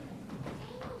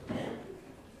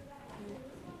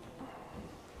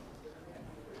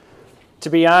To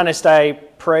be honest, I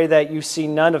pray that you see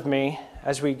none of me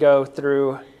as we go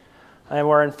through, and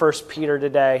we're in 1 Peter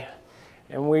today,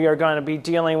 and we are going to be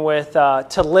dealing with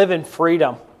to live in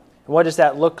freedom. What does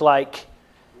that look like?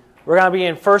 We're going to be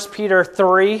in 1 Peter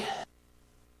 3.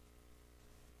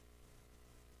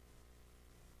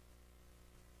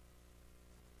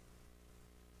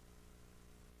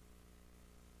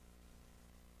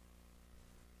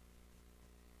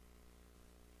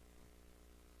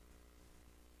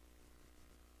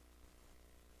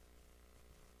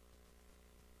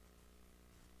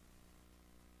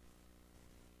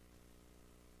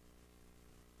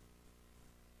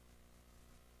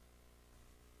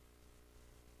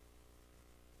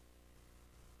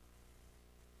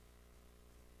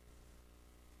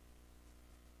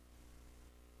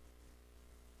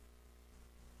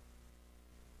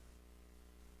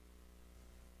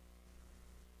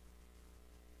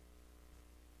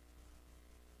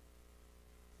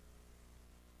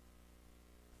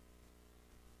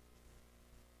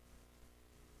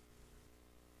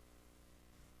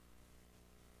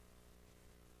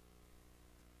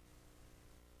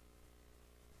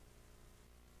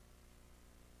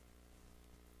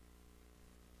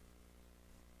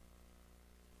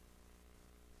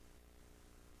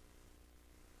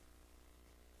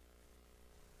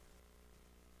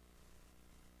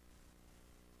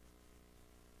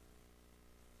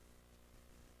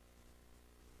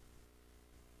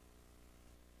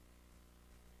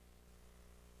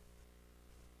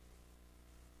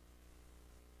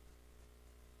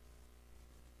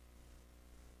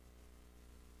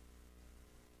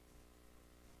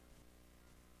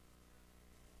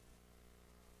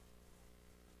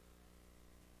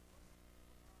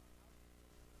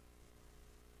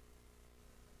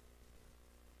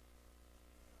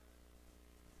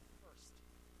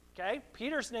 Okay,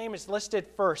 Peter's name is listed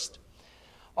first.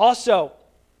 Also,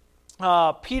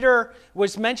 Peter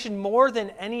was mentioned more than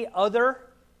any other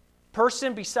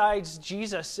person besides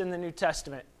Jesus in the New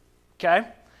Testament. Okay,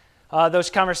 those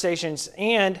conversations.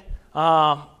 And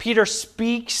Peter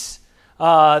speaks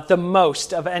the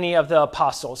most of any of the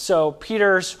apostles. So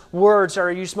Peter's words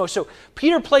are used most. So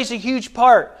Peter plays a huge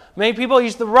part. Many people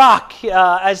use the rock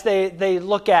as they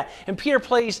look at. And Peter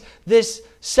plays this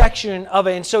section of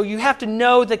it. And so you have to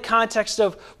know the context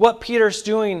of what Peter's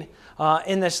doing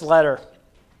in this letter.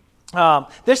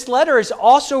 This letter is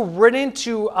also written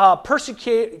to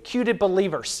persecuted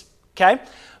believers. Okay?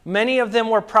 Many of them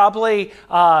were probably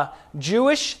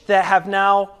Jewish that have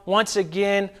now once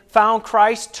again found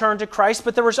Christ, turned to Christ,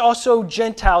 but there was also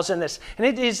Gentiles in this. And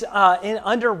it is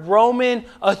under Roman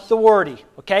authority,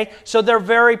 okay? So they're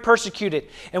very persecuted.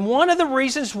 And one of the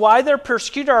reasons why they're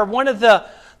persecuted, or one of the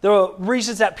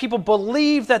reasons that people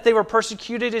believe that they were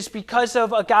persecuted, is because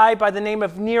of a guy by the name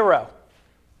of Nero.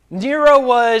 Nero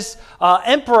was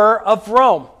emperor of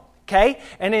Rome. Okay,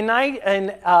 and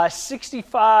in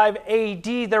 65 AD,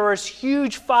 there was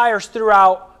huge fires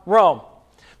throughout Rome.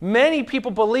 Many people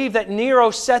believe that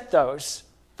Nero set those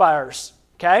fires,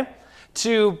 okay,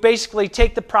 to basically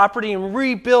take the property and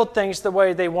rebuild things the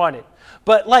way they wanted.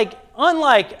 But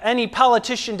unlike any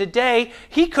politician today,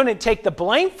 he couldn't take the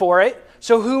blame for it.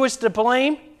 So who was to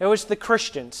blame? It was the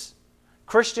Christians.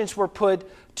 Christians were put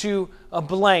to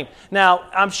blame. Now,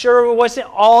 I'm sure it wasn't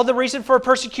all the reason for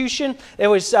persecution. It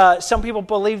was some people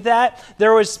believe that.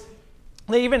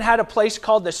 They even had a place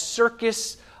called the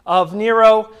Circus of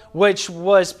Nero, which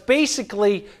was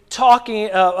basically talking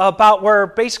about where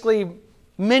basically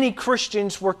many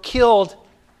Christians were killed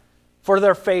for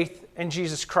their faith in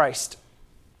Jesus Christ.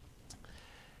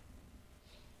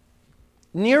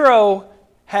 Nero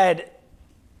had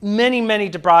many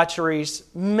debaucheries,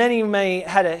 many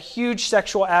had a huge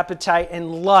sexual appetite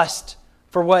and lust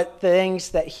for what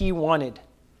things that he wanted.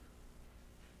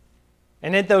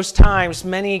 And at those times,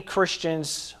 many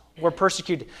Christians were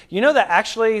persecuted. You know that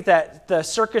actually that the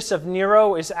Circus of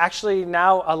Nero is actually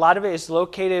now, a lot of it is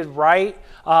located right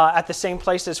at the same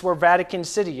place as where Vatican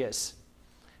City is.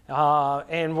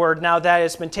 And where now that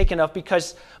has been taken up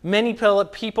because many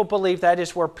people believe that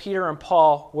is where Peter and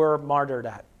Paul were martyred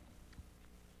at.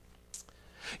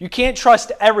 You can't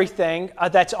trust everything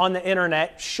that's on the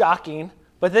internet. Shocking.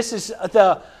 But this is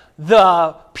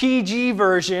the PG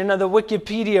version, of the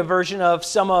Wikipedia version of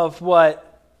some of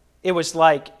what it was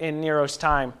like in Nero's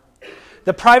time.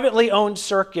 The privately owned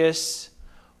circus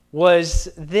was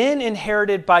then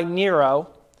inherited by Nero,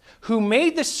 who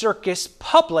made the circus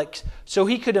public so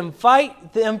he could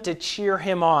invite them to cheer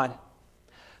him on.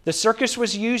 The circus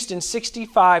was used in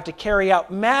 65 to carry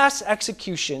out mass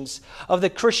executions of the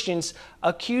Christians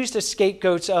accused as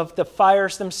scapegoats of the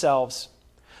fires themselves.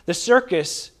 The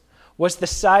circus was the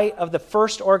site of the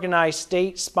first organized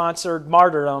state-sponsored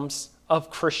martyrdoms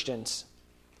of Christians.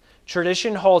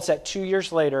 Tradition holds that 2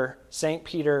 years later, St.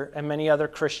 Peter and many other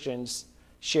Christians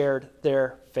shared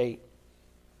their fate.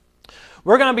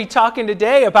 We're going to be talking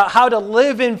today about how to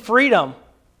live in freedom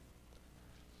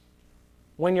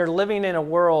when you're living in a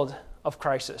world of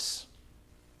crisis.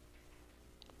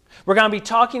 We're going to be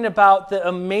talking about the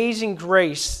amazing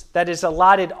grace that is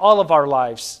allotted all of our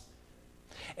lives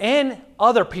and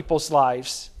other people's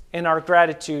lives and our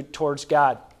gratitude towards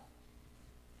God.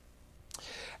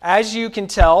 As you can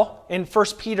tell in 1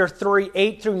 Peter 3,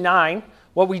 8 through 9,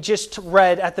 what we just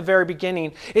read at the very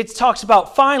beginning, it talks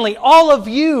about, finally, all of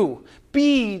you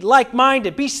be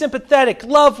like-minded, be sympathetic,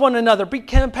 love one another, be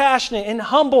compassionate and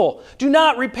humble. Do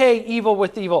not repay evil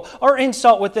with evil or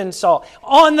insult with insult.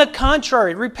 On the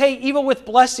contrary, repay evil with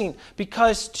blessing,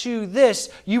 because to this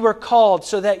you were called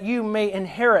so that you may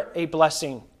inherit a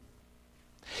blessing.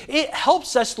 It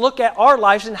helps us look at our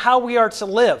lives and how we are to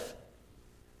live.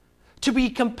 To be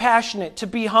compassionate, to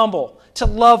be humble, to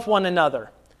love one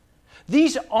another.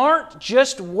 These aren't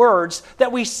just words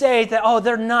that we say that, oh,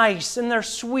 they're nice and they're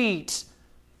sweet.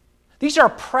 These are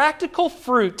practical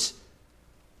fruit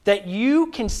that you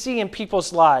can see in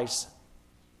people's lives.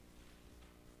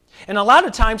 And a lot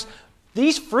of times,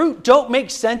 these fruit don't make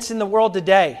sense in the world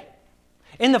today.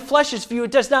 In the flesh's view,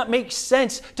 it does not make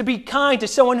sense to be kind to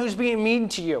someone who's being mean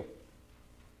to you.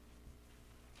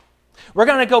 We're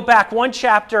going to go back one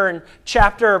chapter in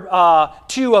chapter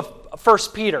 2 of 1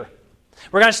 Peter.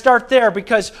 We're going to start there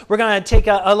because we're going to take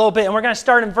a little bit, and we're going to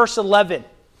start in verse 11.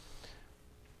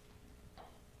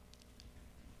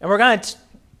 And we're going to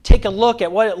take a look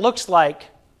at what it looks like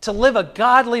to live a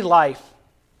godly life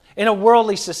in a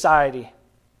worldly society.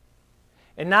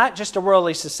 And not just a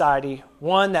worldly society,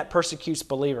 one that persecutes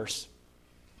believers.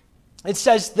 It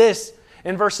says this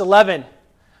in verse 11,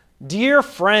 "Dear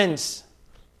friends,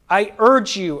 I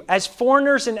urge you, as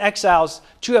foreigners and exiles,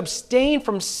 to abstain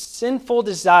from sinful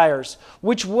desires,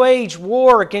 which wage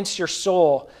war against your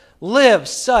soul. Live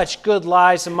such good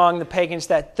lives among the pagans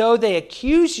that though they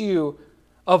accuse you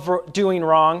of doing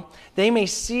wrong, they may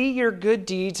see your good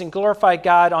deeds and glorify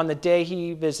God on the day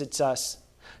He visits us.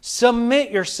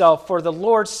 Submit yourself for the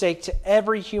Lord's sake to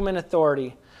every human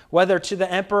authority, whether to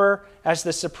the emperor as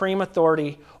the supreme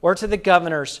authority or to the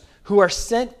governors, who are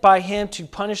sent by Him to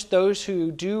punish those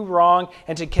who do wrong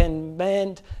and to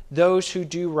commend those who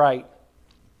do right.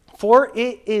 For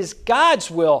it is God's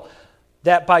will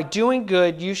that by doing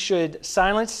good you should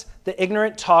silence the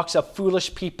ignorant talks of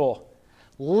foolish people.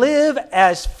 Live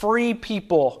as free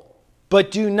people,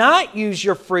 but do not use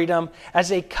your freedom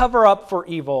as a cover-up for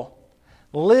evil.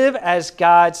 Live as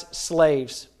God's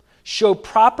slaves. Show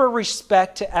proper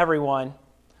respect to everyone.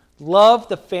 Love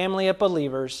the family of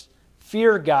believers.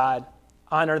 Fear God,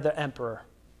 honor the emperor."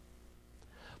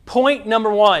 Point number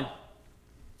 1,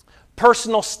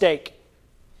 personal stake.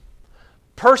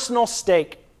 Personal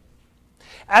stake.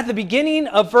 At the beginning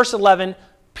of verse 11,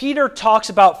 Peter talks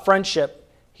about friendship.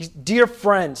 He's dear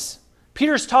friends.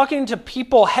 Peter's talking to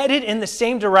people headed in the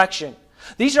same direction.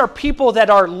 These are people that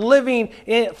are living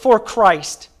for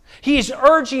Christ. He is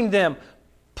urging them,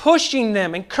 pushing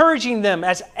them, encouraging them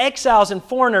as exiles and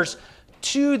foreigners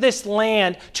to this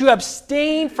land to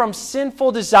abstain from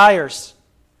sinful desires.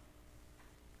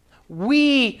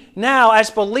 We now,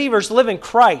 as believers, live in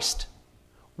Christ.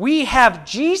 We have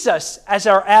Jesus as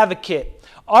our advocate,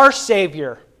 our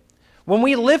Savior. When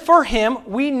we live for Him,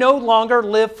 we no longer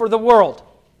live for the world.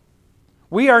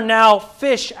 We are now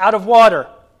fish out of water.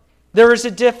 There is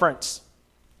a difference.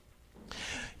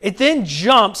 It then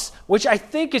jumps, which I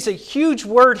think is a huge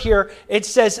word here. It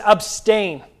says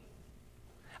abstain.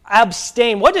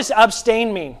 Abstain. What does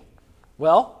abstain mean?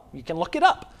 Well, you can look it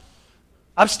up.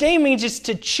 Abstain means it's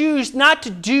to choose not to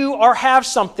do or have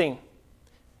something.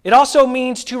 It also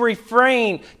means to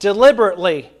refrain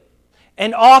deliberately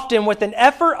and often with an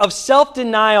effort of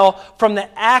self-denial from the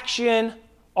action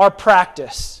or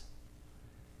practice.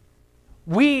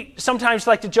 We sometimes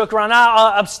like to joke around,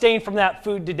 I'll abstain from that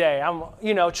food today. I'm,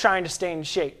 trying to stay in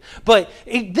shape. But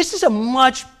this is a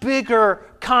much bigger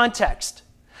context.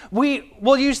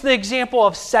 We'll use the example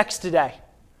of sex today.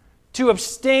 To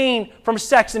abstain from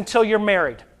sex until you're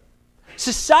married.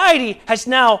 Society has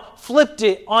now flipped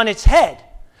it on its head.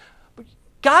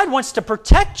 God wants to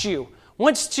protect you,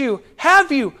 wants to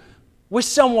have you with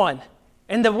someone.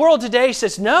 And the world today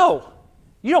says, no,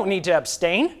 you don't need to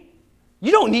abstain.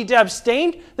 You don't need to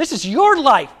abstain. This is your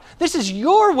life. This is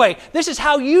your way. This is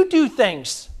how you do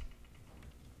things.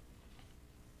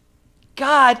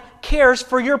 God cares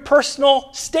for your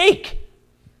personal stake.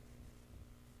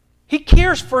 He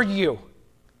cares for you.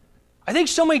 I think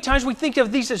so many times we think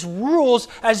of these as rules,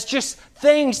 as just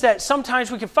things that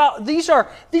sometimes we can follow. These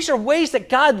are ways that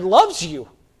God loves you.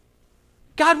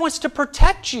 God wants to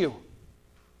protect you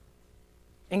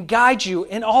and guide you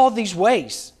in all these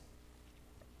ways.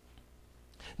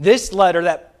 This letter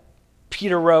that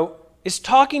Peter wrote is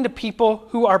talking to people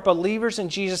who are believers in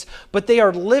Jesus, but they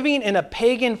are living in a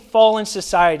pagan, fallen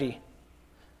society.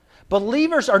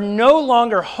 Believers are no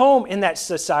longer home in that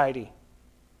society.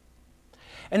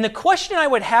 And the question I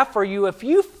would have for you, if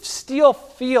you still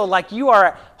feel like you are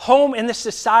at home in this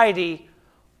society,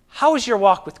 how is your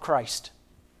walk with Christ?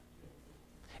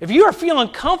 If you are feeling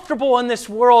comfortable in this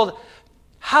world,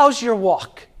 how's your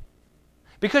walk?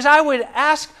 Because I would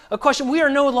ask a question, we are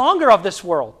no longer of this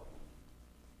world.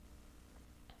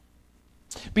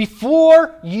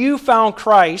 Before you found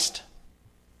Christ,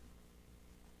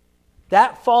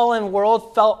 that fallen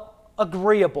world felt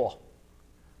agreeable.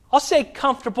 I'll say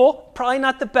comfortable, probably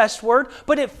not the best word,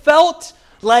 but it felt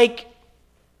like,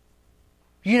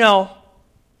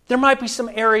 there might be some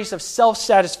areas of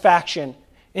self-satisfaction,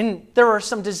 and there were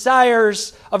some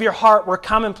desires of your heart were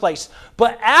commonplace.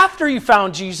 But after you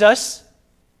found Jesus,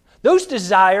 those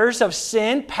desires of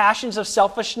sin, passions of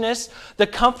selfishness, the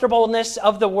comfortableness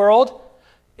of the world,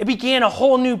 it began a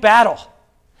whole new battle.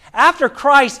 After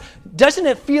Christ, doesn't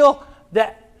it feel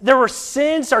that there were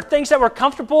sins or things that were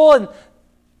comfortable and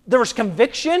there was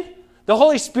conviction? The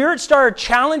Holy Spirit started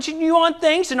challenging you on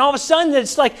things, and all of a sudden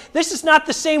it's like, this is not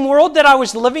the same world that I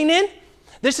was living in.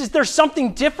 There's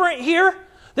something different here.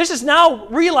 This is now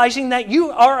realizing that you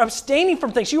are abstaining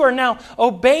from things. You are now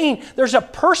obeying. There's a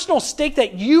personal stake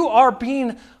that you are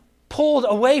being pulled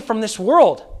away from this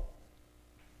world.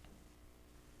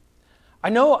 I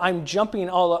know I'm jumping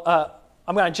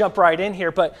I'm going to jump right in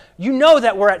here, but you know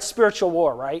that we're at spiritual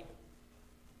war, right?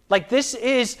 Like, this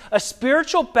is a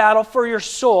spiritual battle for your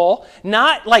soul,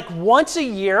 not like once a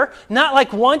year, not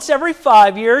like once every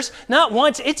 5 years, not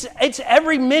once. It's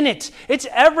every minute. It's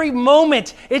every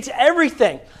moment. It's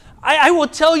everything. I will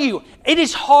tell you, it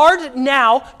is hard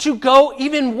now to go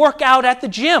even work out at the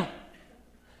gym.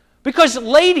 Because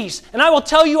ladies, and I will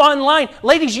tell you online,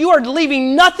 ladies, you are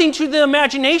leaving nothing to the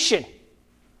imagination.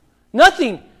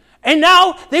 Nothing. And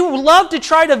now they would love to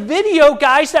try to video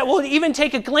guys that will even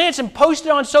take a glance and post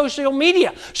it on social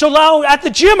media. So now at the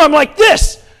gym, I'm like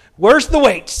this. Where's the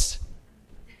weights?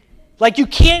 Like, you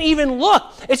can't even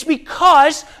look. It's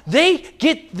because they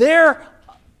get their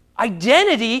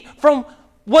identity from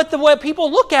what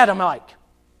people look at them like.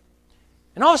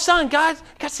 And all of a sudden, God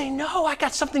saying, no, I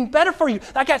got something better for you.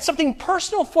 I got something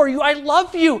personal for you. I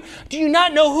love you. Do you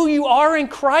not know who you are in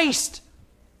Christ?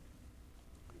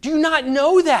 Do you not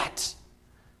know that?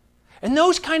 And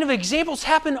those kind of examples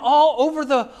happen all over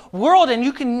the world, and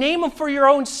you can name them for your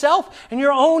own self and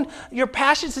your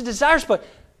passions and desires, but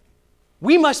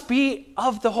we must be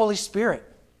of the Holy Spirit.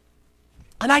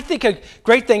 And I think a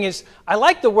great thing is, I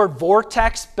like the word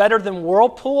vortex better than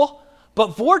whirlpool,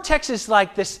 but vortex is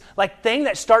like this thing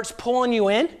that starts pulling you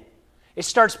in. It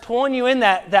starts pulling you in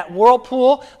that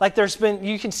whirlpool, like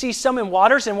you can see some in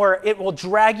waters, and where it will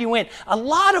drag you in. A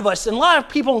lot of us, and a lot of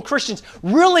people and Christians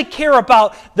really care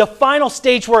about the final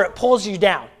stage where it pulls you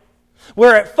down,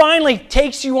 where it finally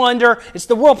takes you under. It's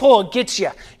the whirlpool, it gets you.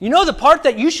 You know, the part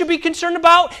that you should be concerned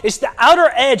about is the outer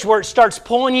edge where it starts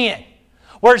pulling you in.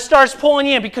 Where it starts pulling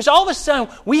you in, because all of a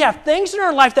sudden we have things in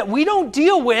our life that we don't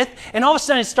deal with, and all of a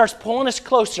sudden it starts pulling us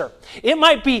closer. It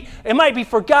might be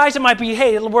for guys, it might be,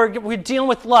 hey, we're dealing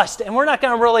with lust, and we're just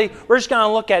going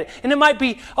to look at it. And it might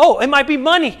be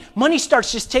money. Money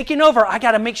starts just taking over. I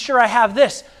got to make sure I have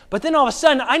this. But then all of a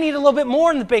sudden, I need a little bit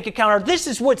more in the bank account, or this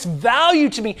is what's value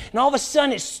to me. And all of a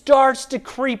sudden, it starts to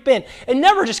creep in. It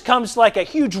never just comes like a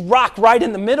huge rock right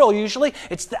in the middle, usually.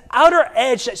 It's the outer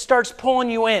edge that starts pulling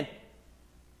you in.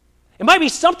 It might be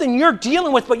something you're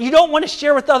dealing with, but you don't want to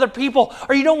share with other people,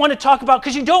 or you don't want to talk about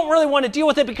because you don't really want to deal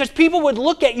with it, because people would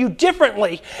look at you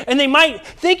differently, and they might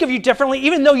think of you differently.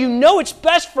 Even though you know it's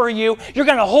best for you, you're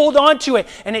going to hold on to it,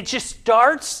 and it just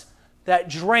starts that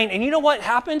drain. And you know what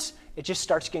happens? It just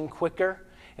starts getting quicker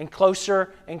and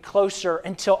closer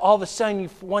until all of a sudden you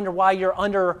wonder why you're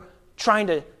under trying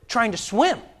to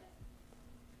swim.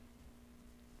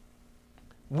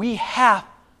 We have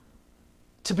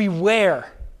to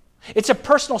beware. It's a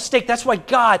personal stake. That's why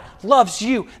God loves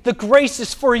you. The grace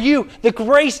is for you. The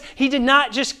grace, He did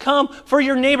not just come for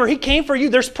your neighbor. He came for you.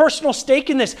 There's personal stake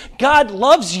in this. God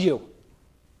loves you.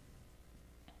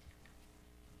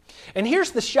 And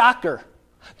here's the shocker.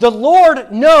 The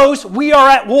Lord knows we are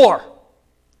at war.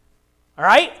 All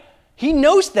right? He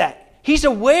knows that. He's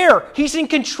aware. He's in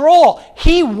control.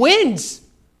 He wins.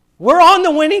 We're on the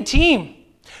winning team.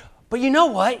 But you know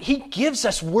what? He gives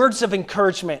us words of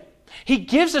encouragement. He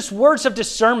gives us words of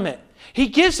discernment. He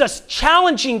gives us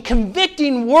challenging,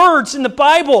 convicting words in the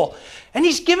Bible. And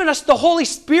He's given us the Holy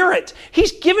Spirit.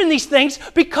 He's given these things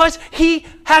because He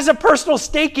has a personal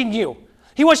stake in you.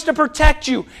 He wants to protect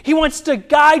you. He wants to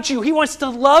guide you. He wants to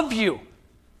love you.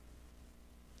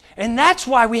 And that's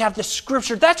why we have the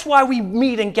Scripture. That's why we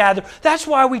meet and gather. That's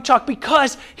why we talk,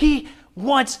 because He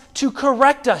wants to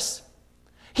correct us.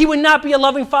 He would not be a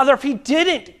loving Father if He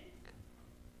didn't.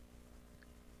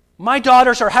 My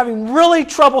daughters are having really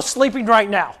trouble sleeping right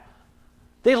now.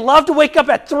 They love to wake up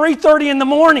at 3:30 in the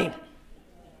morning.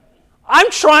 I'm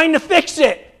trying to fix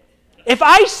it. If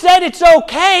I said it's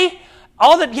okay,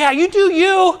 yeah, you do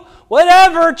you,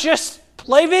 whatever, just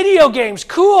play video games.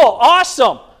 Cool,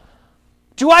 awesome.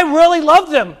 Do I really love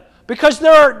them? Because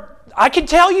I can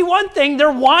tell you one thing,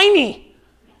 they're whiny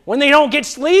when they don't get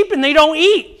sleep and they don't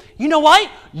eat. You know what?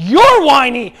 You're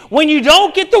whiny when you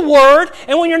don't get the Word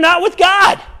and when you're not with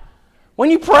God. When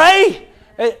you pray,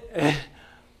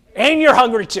 and you're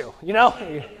hungry too, you know?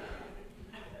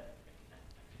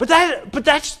 But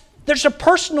there's a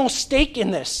personal stake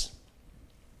in this.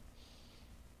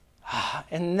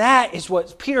 And that is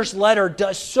what Peter's letter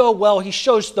does so well. He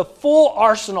shows the full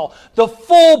arsenal, the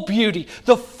full beauty,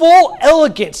 the full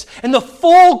elegance, and the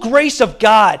full grace of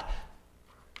God,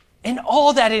 and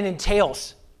all that it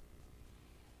entails.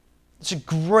 It's a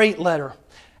great letter.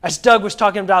 As Doug was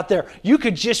talking about there, you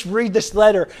could just read this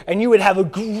letter and you would have a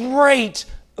great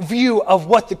view of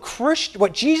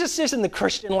what Jesus is and the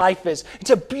Christian life is.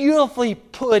 It's a beautifully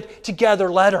put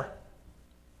together letter.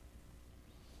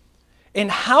 And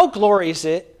how glorious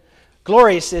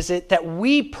is it that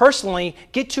we personally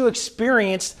get to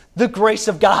experience the grace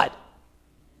of God.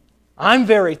 I'm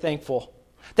very thankful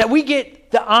that we get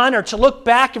the honor to look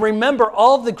back and remember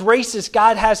all of the graces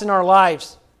God has in our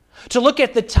lives. To look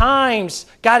at the times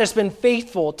God has been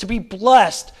faithful, to be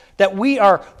blessed that we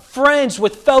are friends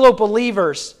with fellow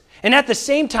believers. And at the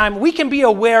same time, we can be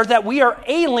aware that we are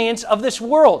aliens of this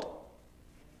world.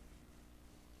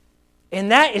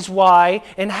 And that is why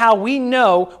and how we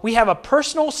know we have a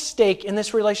personal stake in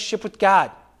this relationship with God.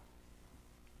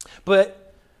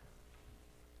 But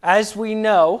as we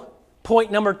know,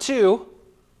 point number 2,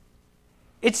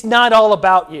 it's not all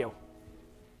about you.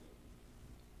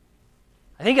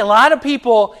 I think a lot of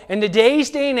people in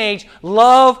today's day and age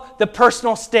love the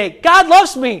personal stake. God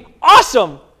loves me.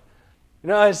 Awesome. You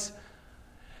know, as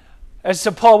Sir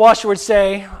Paul Washer would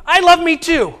say, I love me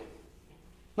too.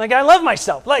 Like, I love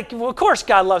myself. Like, well, of course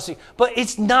God loves me. But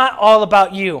it's not all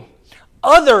about you.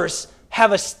 Others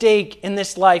have a stake in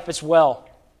this life as well.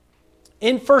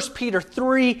 In 1 Peter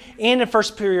 3 and in 1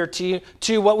 Peter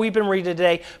 2, what we've been reading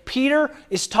today, Peter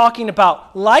is talking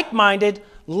about like-minded,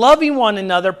 loving one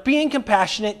another, being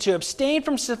compassionate, to abstain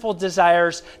from sinful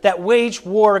desires that wage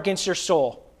war against your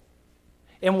soul.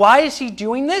 And why is he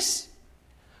doing this?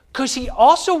 Because he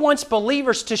also wants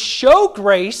believers to show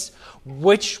grace,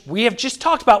 which we have just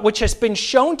talked about, which has been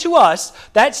shown to us,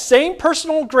 that same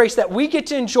personal grace that we get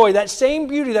to enjoy, that same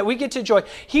beauty that we get to enjoy.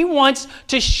 He wants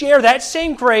to share that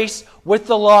same grace with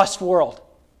the lost world,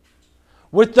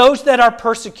 with those that are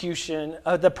persecuting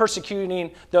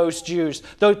those Jews,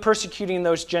 those persecuting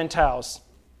those Gentiles.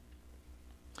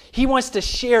 He wants to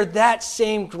share that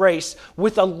same grace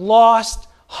with a lost,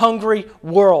 hungry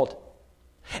world.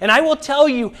 And I will tell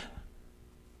you,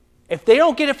 if they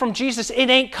don't get it from Jesus, it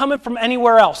ain't coming from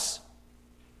anywhere else.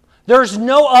 There's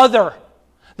no other.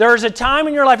 There's a time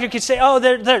in your life you could say, oh,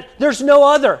 there's no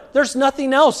other. There's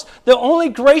nothing else. The only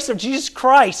grace of Jesus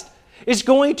Christ is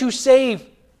going to save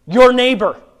your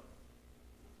neighbor.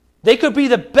 They could be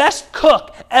the best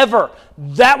cook ever.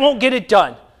 That won't get it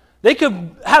done. They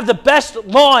could have the best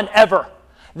lawn ever.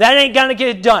 That ain't going to get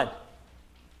it done.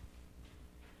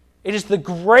 It is the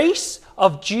grace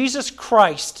of Jesus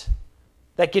Christ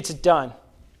that gets it done.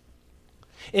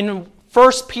 In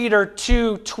 1 Peter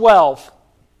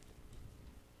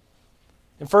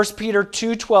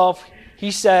 2:12,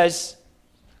 he says,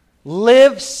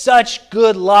 live such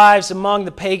good lives among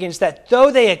the pagans that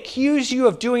though they accuse you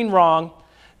of doing wrong,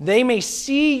 they may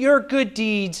see your good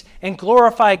deeds and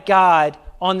glorify God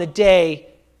on the day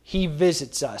He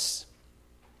visits us.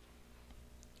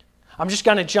 I'm just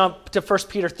going to jump to 1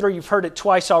 Peter 3. You've heard it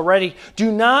twice already.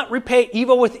 Do not repay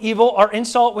evil with evil or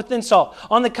insult with insult.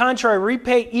 On the contrary,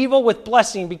 repay evil with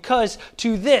blessing, because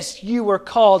to this you were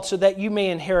called, so that you may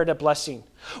inherit a blessing.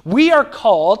 We are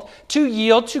called to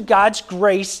yield to God's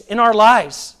grace in our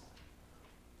lives.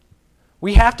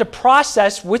 We have to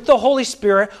process with the Holy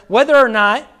Spirit whether or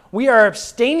not we are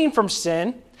abstaining from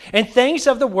sin and things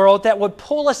of the world that would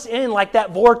pull us in like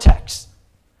that vortex.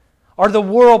 are the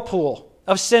whirlpool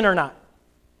of sin or not.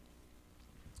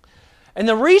 And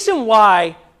the reason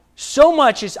why so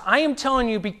much is I am telling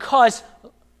you because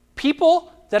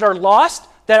people that are lost,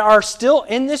 that are still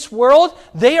in this world,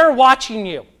 they are watching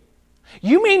you.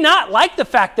 You may not like the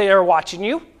fact they are watching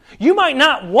you. You might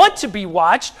not want to be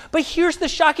watched, but here's the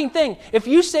shocking thing. If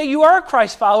you say you are a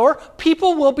Christ follower,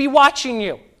 people will be watching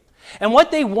you. And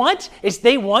what they want is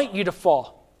they want you to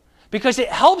fall. Because it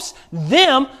helps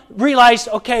them realize,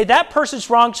 okay, that person's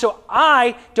wrong, so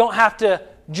I don't have to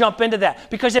jump into that.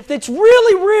 Because if it's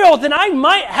really real, then I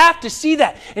might have to see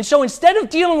that. And so instead of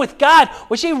dealing with God,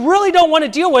 which they really don't want to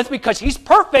deal with because he's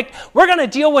perfect, we're going to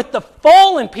deal with the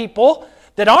fallen people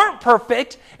that aren't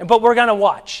perfect, but we're going to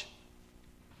watch.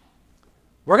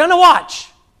 We're going to watch.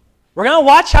 We're going to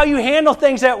watch how you handle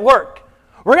things at work.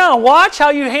 We're going to watch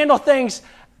how you handle things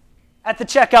at the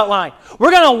checkout line.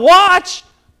 We're going to watch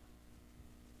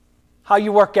how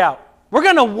you work out. We're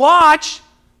going to watch,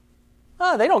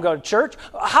 they don't go to church,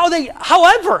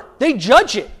 however, they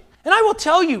judge it. And I will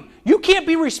tell you, you can't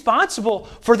be responsible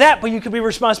for that, but you can be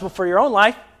responsible for your own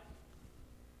life.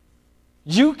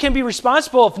 You can be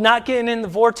responsible of not getting in the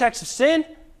vortex of sin,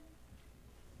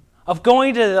 of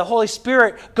going to the Holy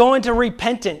Spirit, going to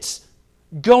repentance,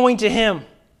 going to Him.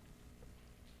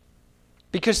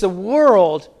 Because the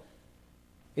world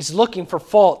is looking for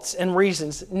faults and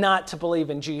reasons not to believe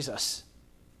in Jesus.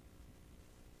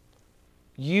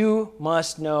 You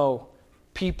must know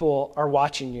people are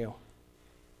watching you.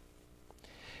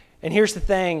 And here's the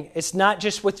thing, it's not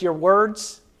just with your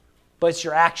words, but it's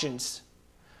your actions.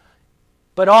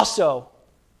 But also,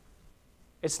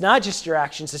 it's not just your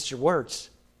actions, it's your words.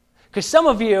 Because some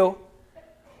of you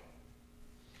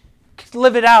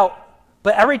live it out,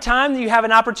 but every time that you have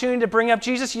an opportunity to bring up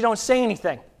Jesus, you don't say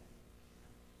anything.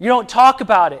 You don't talk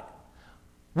about it.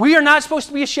 We are not supposed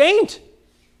to be ashamed.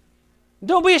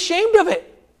 Don't be ashamed of it.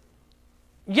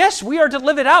 Yes, we are to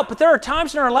live it out, but there are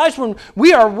times in our lives when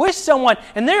we are with someone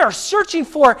and they are searching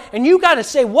for, and you got to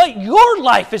say what your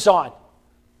life is on.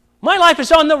 My life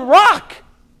is on the rock,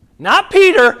 not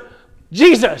Peter,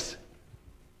 Jesus.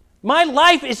 My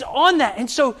life is on that, and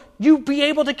so you be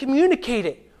able to communicate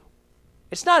it.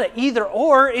 It's not an either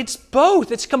or, it's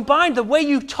both. It's combined, the way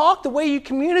you talk, the way you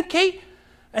communicate,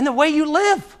 and the way you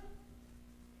live.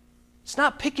 It's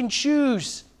not pick and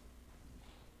choose.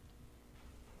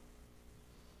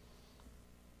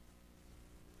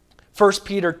 First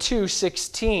Peter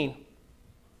 2:16,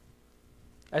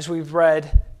 as we've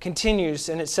read, continues,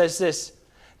 and it says this,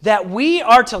 that we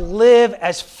are to live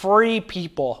as free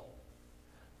people,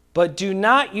 but do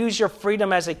not use your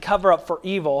freedom as a cover-up for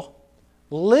evil.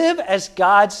 Live as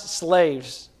God's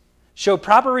slaves. Show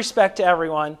proper respect to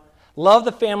everyone. Love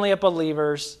the family of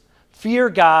believers. Fear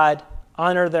God.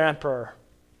 Honor the emperor.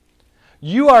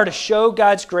 You are to show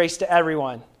God's grace to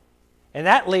everyone. And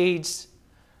that leads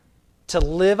to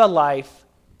live a life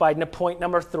by point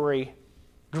number 3,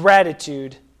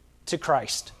 gratitude to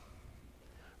Christ.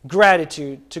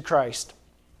 Gratitude to Christ.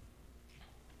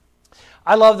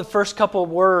 I love the first couple of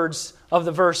words of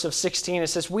the verse of 16. It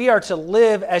says, we are to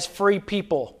live as free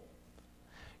people.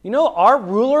 You know, our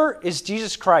ruler is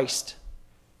Jesus Christ.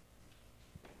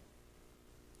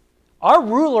 Our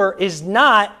ruler is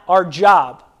not our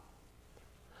job.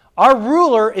 Our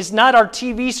ruler is not our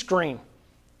TV screen.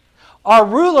 Our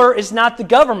ruler is not the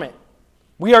government.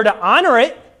 We are to honor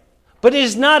it, but it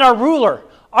is not our ruler.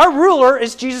 Our ruler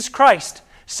is Jesus Christ.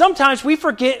 Sometimes we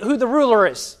forget who the ruler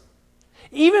is.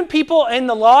 Even people in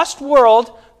the lost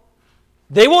world,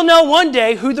 they will know one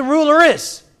day who the ruler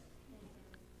is.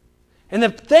 And the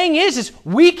thing is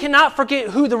we cannot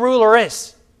forget who the ruler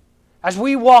is as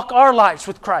we walk our lives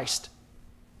with Christ.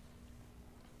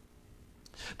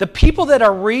 The people that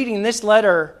are reading this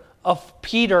letter of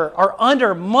Peter are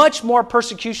under much more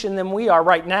persecution than we are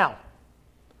right now.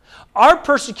 Our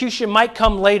persecution might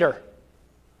come later,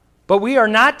 but we are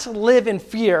not to live in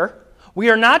fear. We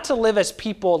are not to live as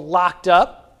people locked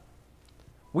up.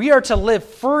 We are to live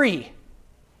free,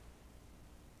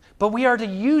 but we are to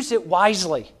use it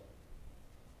wisely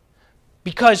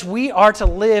because we are to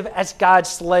live as God's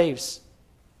slaves.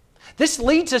 This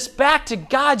leads us back to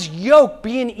God's yoke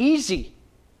being easy,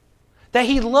 that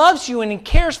He loves you and He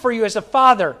cares for you as a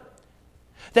father,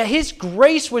 that His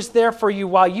grace was there for you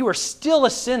while you were still a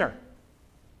sinner,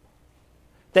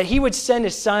 that He would send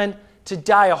His Son to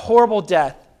die a horrible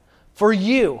death for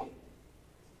you.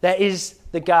 That is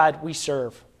the God we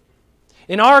serve.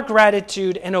 In our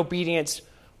gratitude and obedience,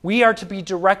 we are to be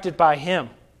directed by Him,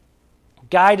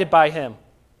 guided by Him.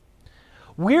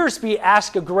 Wiersbe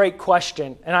asked a great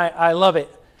question, and I love it.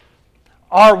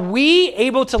 Are we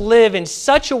able to live in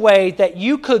such a way that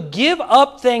you could give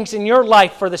up things in your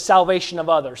life for the salvation of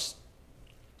others?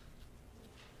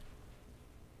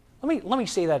 Let me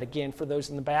say that again for those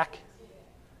in the back.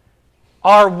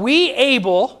 Are we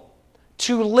able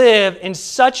to live in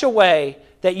such a way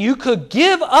that you could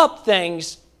give up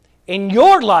things in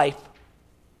your life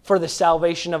for the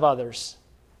salvation of others?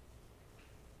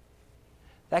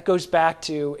 That goes back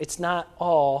to, it's not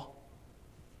all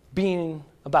being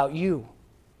about you.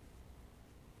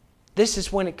 This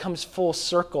is when it comes full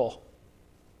circle.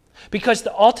 Because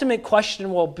the ultimate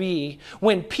question will be,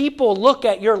 when people look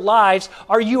at your lives,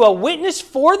 are you a witness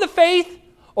for the faith,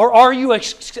 or are you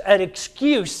an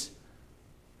excuse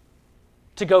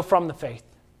to go from the faith?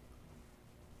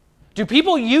 Do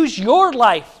people use your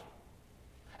life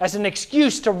as an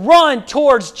excuse to run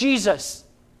towards Jesus?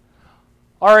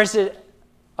 Or is it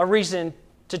a reason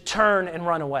to turn and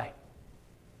run away?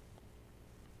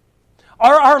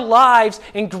 Are our lives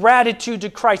in gratitude to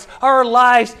Christ? Are our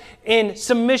lives in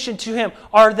submission to Him?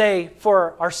 Are they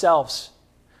for ourselves?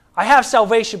 I have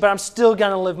salvation, but I'm still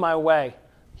going to live my way.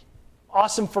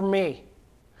 Awesome for me.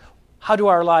 How do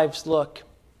our lives look?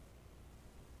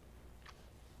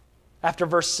 After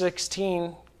verse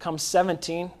 16 comes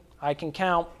 17. I can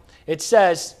count. It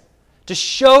says, to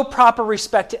show proper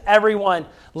respect to everyone,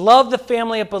 love the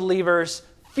family of believers,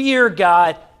 fear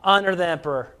God, honor the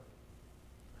emperor.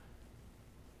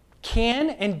 Can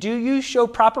and do you show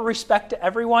proper respect to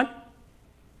everyone?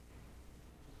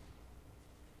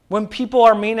 When people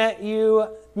are mean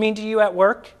to you at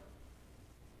work,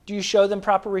 do you show them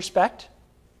proper respect?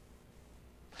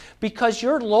 Because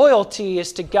your loyalty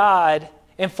is to God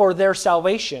and for their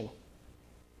salvation.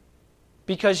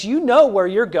 Because you know where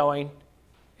you're going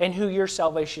and who your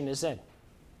salvation is in.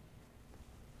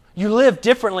 You live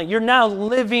differently. You're now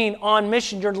living on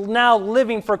mission. You're now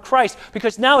living for Christ,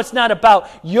 because now it's not about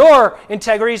your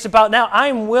integrity. It's about, now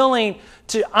I'm willing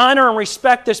to honor and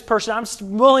respect this person. I'm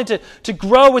willing to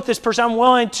grow with this person. I'm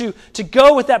willing to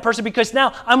go with that person, because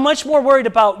now I'm much more worried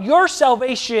about your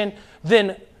salvation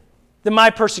than my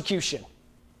persecution.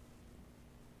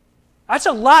 That's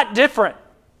a lot different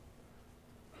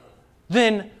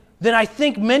than I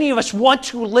think many of us want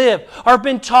to live or have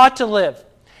been taught to live.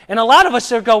 And a lot of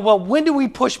us go, well, when do we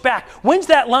push back? When's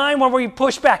that line when we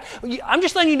push back? I'm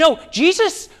just letting you know,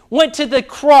 Jesus went to the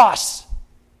cross.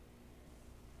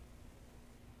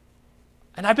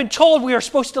 And I've been told we are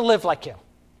supposed to live like Him.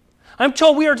 I'm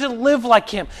told we are to live like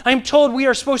Him. I'm told we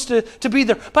are supposed to be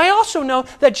there. But I also know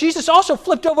that Jesus also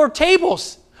flipped over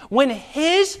tables when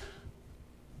His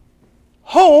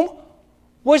home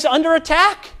was under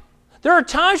attack. There are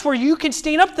times where you can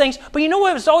stand up things, but you know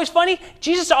what was always funny?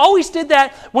 Jesus always did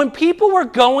that when people were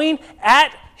going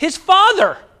at His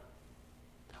Father,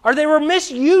 or they were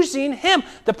misusing Him.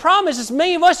 The problem is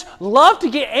many of us love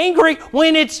to get angry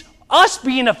when it's us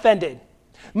being offended.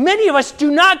 Many of us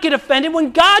do not get offended when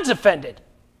God's offended.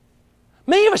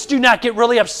 Many of us do not get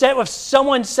really upset if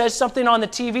someone says something on the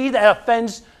TV that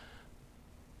offends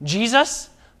Jesus.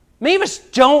 Many of us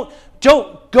don't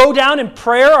go down in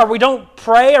prayer, or we don't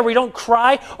pray, or we don't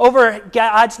cry over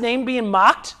God's name being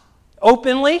mocked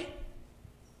openly.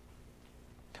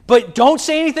 But don't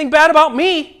say anything bad about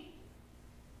me,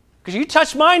 because you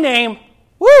touch my name,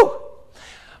 woo!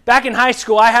 Back in high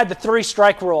school, I had the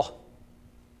 3-strike rule.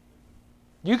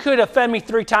 You could offend me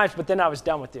 3 times, but then I was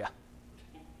done with you.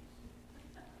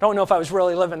 Don't know if I was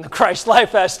really living the Christ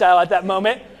lifestyle at that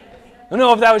moment. I don't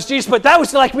know if that was Jesus, but that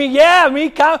was like me.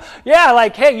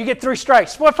 Like, hey, you get 3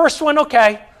 strikes. Well, first one,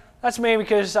 okay. That's me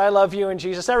because I love you and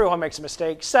Jesus. Everyone makes a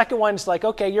mistake. Second one's like,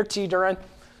 okay, you're teetering.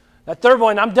 That third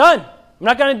one, I'm done. I'm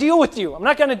not going to deal with you. I'm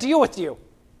not going to deal with you.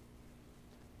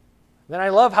 Then I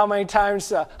love how many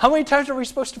times are we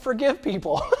supposed to forgive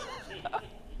people?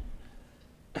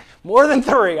 More than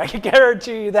 3, I can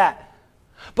guarantee you that.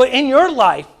 But in your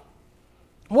life,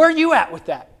 where are you at with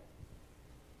that?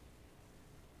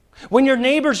 When your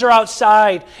neighbors are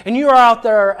outside and you are out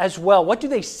there as well, what do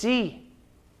they see?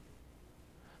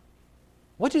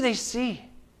 What do they see?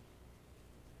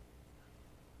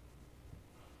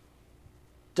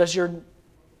 Does your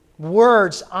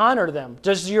words honor them?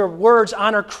 Does your words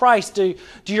honor Christ? Do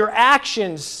your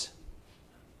actions?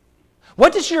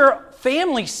 What does your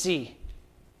family see?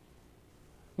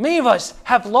 Many of us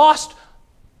have lost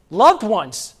loved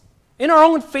ones in our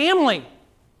own family.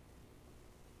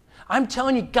 I'm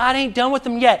telling you, God ain't done with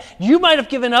them yet. You might have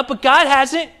given up, but God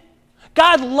hasn't.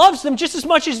 God loves them just as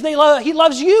much as He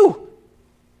loves you.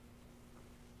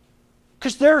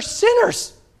 Because they're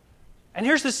sinners. And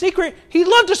here's the secret. He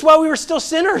loved us while we were still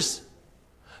sinners.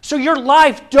 So your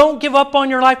life, don't give up on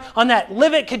your life on that.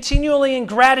 Live it continually in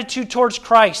gratitude towards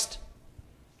Christ.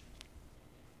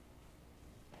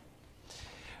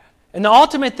 And the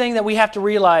ultimate thing that we have to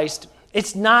realize,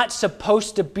 it's not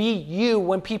supposed to be you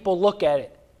when people look at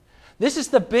it. This is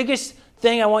the biggest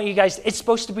thing I want you guys, it's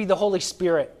supposed to be the Holy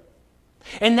Spirit.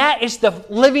 And that is the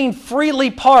living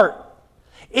freely part.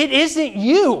 It isn't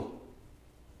you.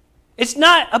 It's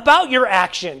not about your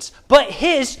actions, but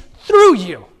His through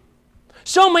you.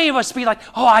 So many of us be like,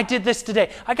 oh, I did this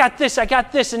today. I got this,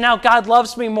 and now God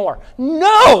loves me more.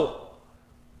 No!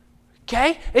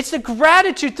 Okay? It's the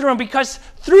gratitude through Him, because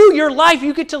through your life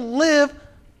you get to live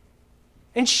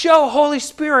and show Holy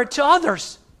Spirit to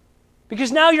others.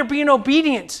 Because now you're being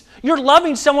obedient. You're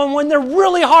loving someone when they're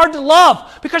really hard to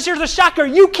love. Because here's the shocker,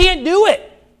 you can't do it.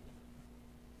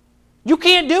 You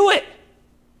can't do it.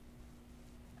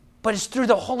 But it's through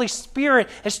the Holy Spirit.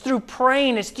 It's through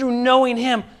praying. It's through knowing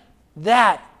Him.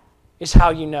 That is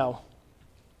how you know.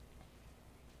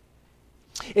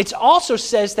 It also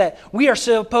says that we are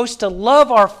supposed to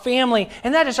love our family,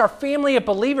 and that is our family of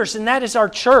believers, and that is our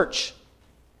church.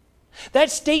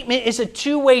 That statement is a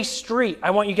two-way street,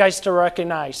 I want you guys to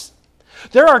recognize.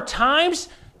 There are times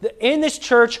in this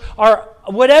church, or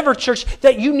whatever church,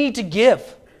 that you need to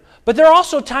give. But there are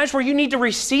also times where you need to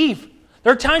receive.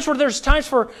 There are times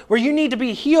where you need to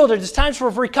be healed, or there's times for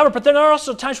recover, but there are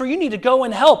also times where you need to go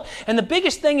and help. And the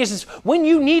biggest thing is when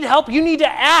you need help, you need to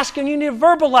ask and you need to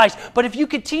verbalize. But if you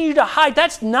continue to hide,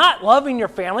 that's not loving your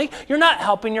family. You're not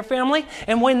helping your family.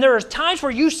 And when there are times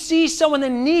where you see someone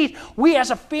in need, we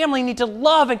as a family need to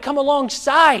love and come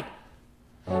alongside.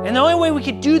 And the only way we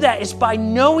can do that is by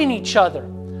knowing each other,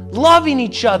 loving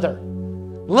each other,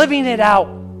 living it out.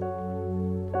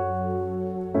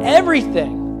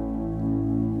 Everything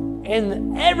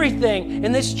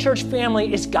in this church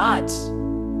family is God's.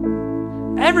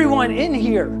 Everyone in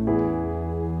here,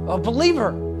 a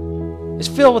believer, is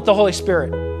filled with the Holy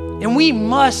Spirit. And we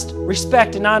must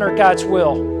respect and honor God's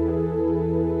will.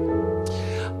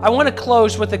 I want to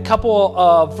close with a couple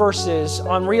of verses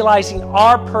on realizing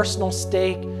our personal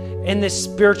stake in this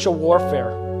spiritual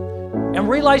warfare. And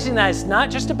realizing that it's not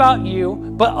just about you,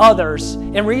 but others.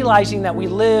 And realizing that we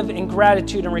live in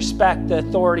gratitude and respect the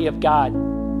authority of God.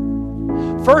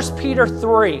 1 Peter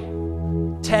 3,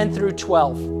 10 through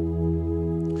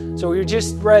 12. So we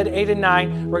just read 8 and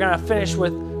 9. We're going to finish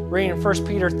with reading 1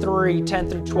 Peter 3, 10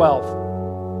 through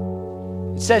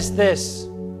 12. It says this,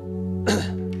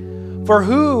 For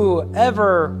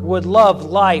whoever would love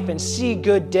life and see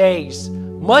good days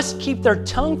must keep their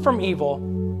tongue from evil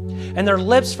and their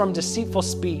lips from deceitful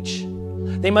speech.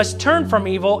 They must turn from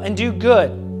evil and do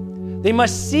good. They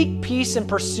must seek peace and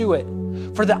pursue it.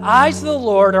 For the eyes of the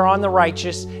Lord are on the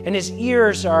righteous, and His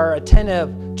ears are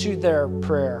attentive to their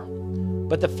prayer.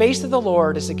 But the face of the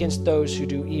Lord is against those who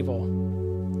do evil.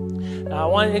 Now,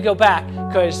 I wanted to go back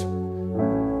because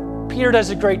Peter does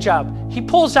a great job. He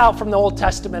pulls out from the Old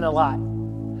Testament a lot.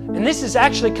 And this is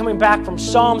actually coming back from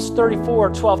Psalms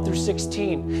 34, 12 through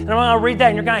 16. And I'm going to read that,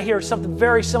 and you're going to hear something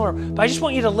very similar. But I just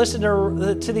want you to listen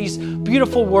to these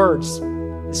beautiful words.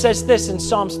 It says this in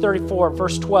Psalms 34,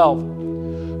 verse 12.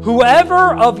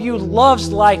 Whoever of you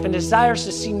loves life and desires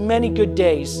to see many good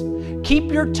days,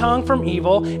 keep your tongue from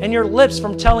evil and your lips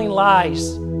from telling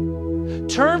lies.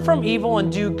 Turn from evil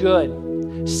and do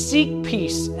good. Seek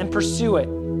peace and pursue it.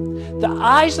 The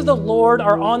eyes of the Lord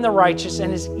are on the righteous,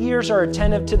 and His ears are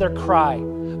attentive to their cry.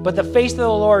 But the face of the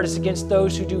Lord is against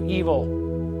those who do evil,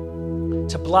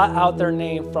 to blot out their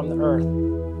name from the earth.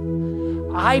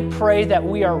 I pray that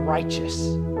we are righteous.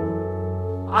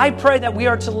 I pray that we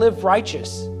are to live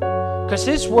righteous, because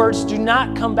His words do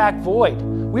not come back void.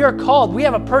 We are called. We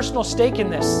have a personal stake in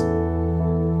this.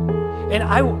 And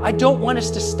I don't want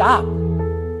us to stop.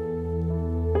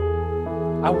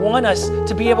 I want us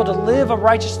to be able to live a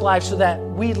righteous life so that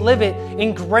we live it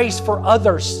in grace for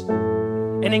others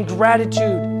and in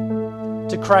gratitude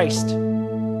to Christ.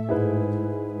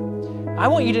 I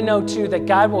want you to know, too, that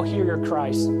God will hear your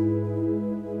cries.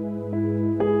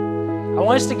 I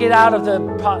want us to get out of the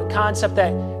concept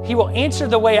that He will answer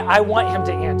the way I want Him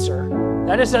to answer.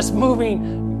 That is us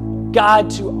moving God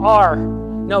to our.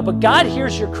 No, but God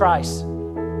hears your cries.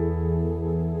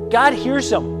 God hears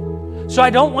them. So I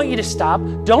don't want you to stop.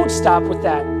 Don't stop with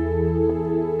that.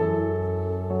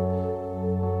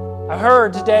 I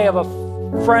heard today of a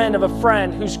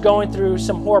friend who's going through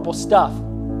some horrible stuff.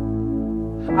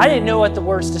 I didn't know what the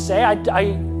words to say. I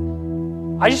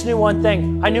just knew one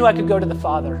thing. I knew I could go to the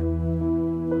Father.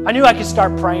 I knew I could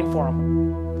start praying for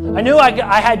him. I knew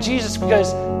I had Jesus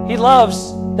because He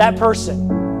loves that person.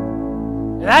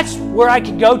 And that's where I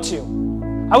could go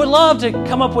to. I would love to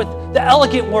come up with the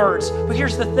elegant words, but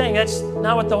here's the thing, that's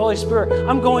not what the Holy Spirit,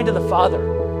 I'm going to the Father.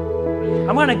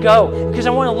 I'm going to go because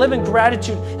I want to live in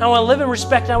gratitude, and I want to live in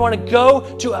respect, and I want to go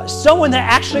to someone that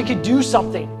actually could do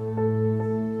something.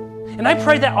 And I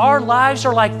pray that our lives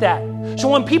are like that. So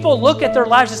when people look at their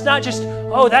lives, it's not just,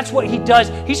 oh, that's what he does.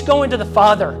 He's going to the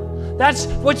Father. That's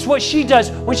what she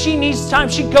does. When she needs time,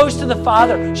 she goes to the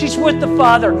Father. She's with the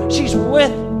Father. She's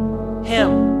with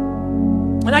him.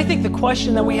 And I think the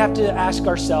question that we have to ask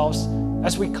ourselves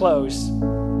as we close,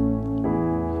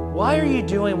 why are you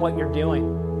doing what you're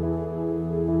doing?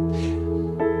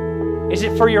 Is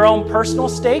it for your own personal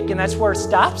stake and that's where it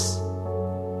stops?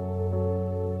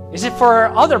 Is it for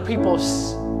other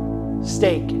people's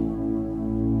stake?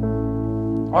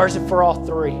 Or is it for all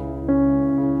three?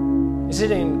 Is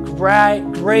it in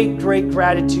great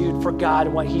gratitude for God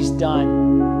and what he's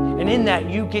done? And in that,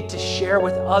 you get to share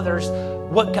with others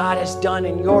what God has done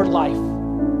in your life.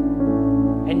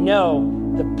 And know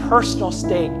the personal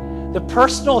stake, the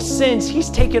personal sins he's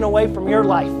taken away from your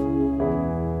life.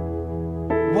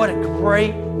 What a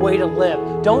great way to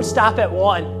live. Don't stop at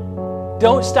one.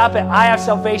 Don't stop at I have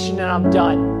salvation and I'm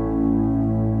done.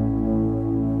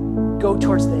 Go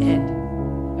towards the end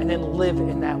and then live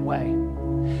in that way.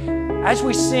 As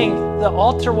we sing, the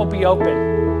altar will be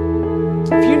open.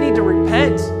 If you need to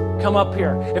repent, come up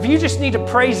here. If you just need to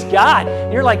praise God,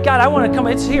 you're like, God, I want to come,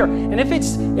 it's here. And if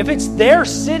it's there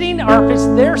sitting, or if it's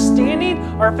there standing,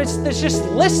 or if it's just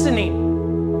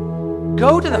listening,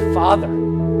 go to the Father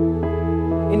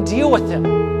and deal with him.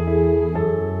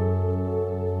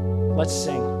 Let's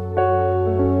sing.